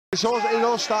It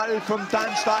all started from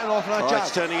Dan starting off on that jab.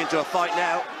 It's turning into a fight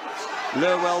now.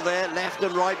 LERWELL there, left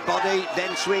and right body,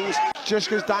 then swings. Just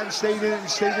because Dan stayed in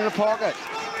the pocket.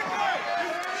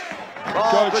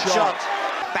 Oh, good shot.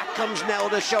 Back comes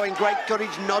NELDER, showing great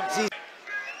courage, nods his...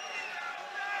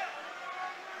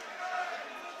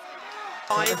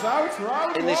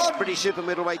 in this British super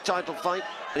middleweight title fight.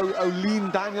 How lean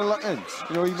Daniel looking.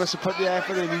 You know, he must have put the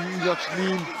effort in. He looks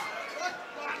lean.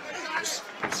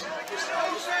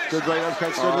 Good right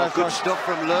uppercut, good left good cross. stuff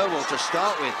from LERWELL to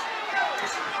start with.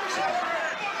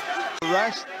 The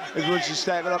rest is once you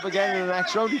step it up again in the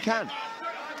next round, he can.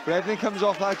 But everything comes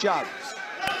off that jab.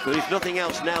 But if nothing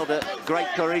else, NELDER, great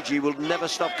courage. He will never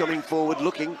stop coming forward,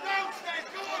 looking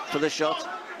for the shot.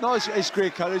 No, it's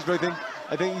great courage, but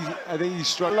I think he's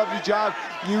strong. Lovely jab,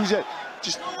 use it.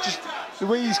 Just the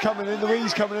way he's coming in,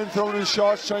 throwing his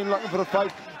shots, trying looking for the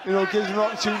fight. You know, gives him an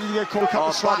opportunity to get caught. A couple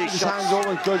of slaps with his hands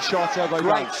over. Good shots there by Dan.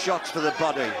 Great shots for the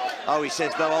body. Oh, he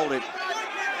says no, hold it.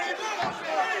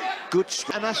 Good.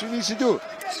 And that's what he needs to do.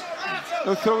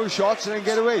 He'll throw his shots and then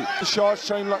get away. The shots,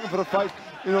 trying looking for the fight.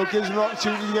 You know, gives him an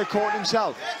opportunity to get caught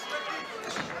himself.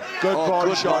 Good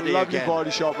body shot, lovely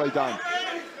body shot by Dan.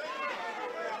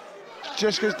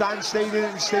 Just because Dan stayed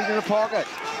in the pocket.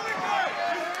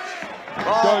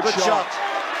 Oh, good shot.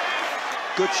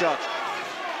 Good shot.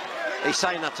 He's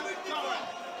saying that.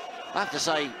 I have to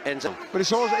say, Enzo. But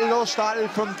it all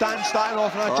started from Dan starting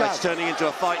off on that jab. It's turning into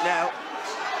a fight now.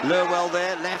 LERWELL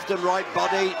there, left and right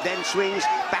body, then swings.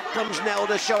 Back comes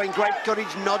NELDER, showing great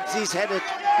courage, nods his head at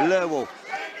LERWELL.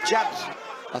 Jabs.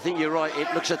 I think you're right.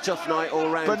 It looks a tough night all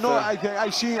round. But no,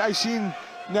 I seen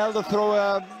NELDER throw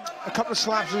a couple of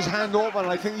slaps with his hand open.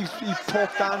 I think he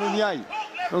poked Dan in the eye.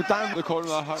 No, Dan the corner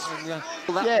of the heart. Yeah.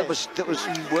 Well, that was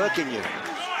working you.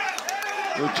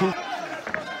 Two.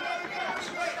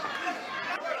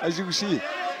 As you can see.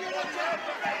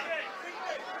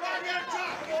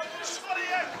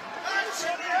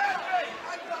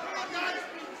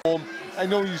 I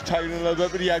know he's tired a little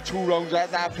bit, but he had 2 rounds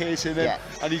at that pace in him,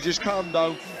 and he just calmed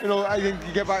down. You know, I think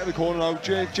you get back to the corner now.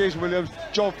 Jason Williams,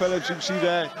 John Phillips, you can see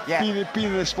there, been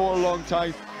in the sport a long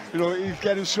time. You know, he'd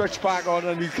get him switched back on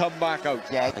and he'd come back out.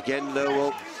 Yeah. Again,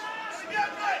 LERWELL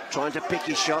trying to pick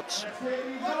his shots.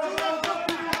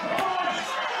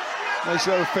 Nice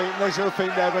little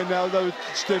feint there by NELDER. It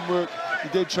just didn't work. He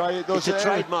did try it. It's a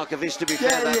trademark of his, to be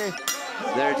fair.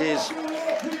 There it is.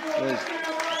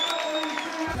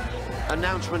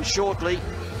 Announcement shortly.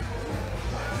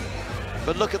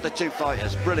 But look at the two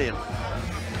fighters. Brilliant.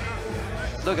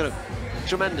 Look at them.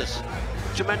 Tremendous.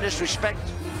 Tremendous respect.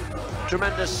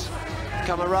 Tremendous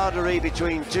camaraderie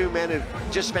between two men who've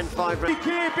just spent 5 rounds.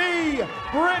 BKB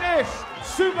British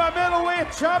super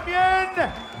middleweight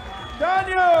champion,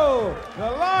 Daniel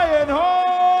the Lion Hall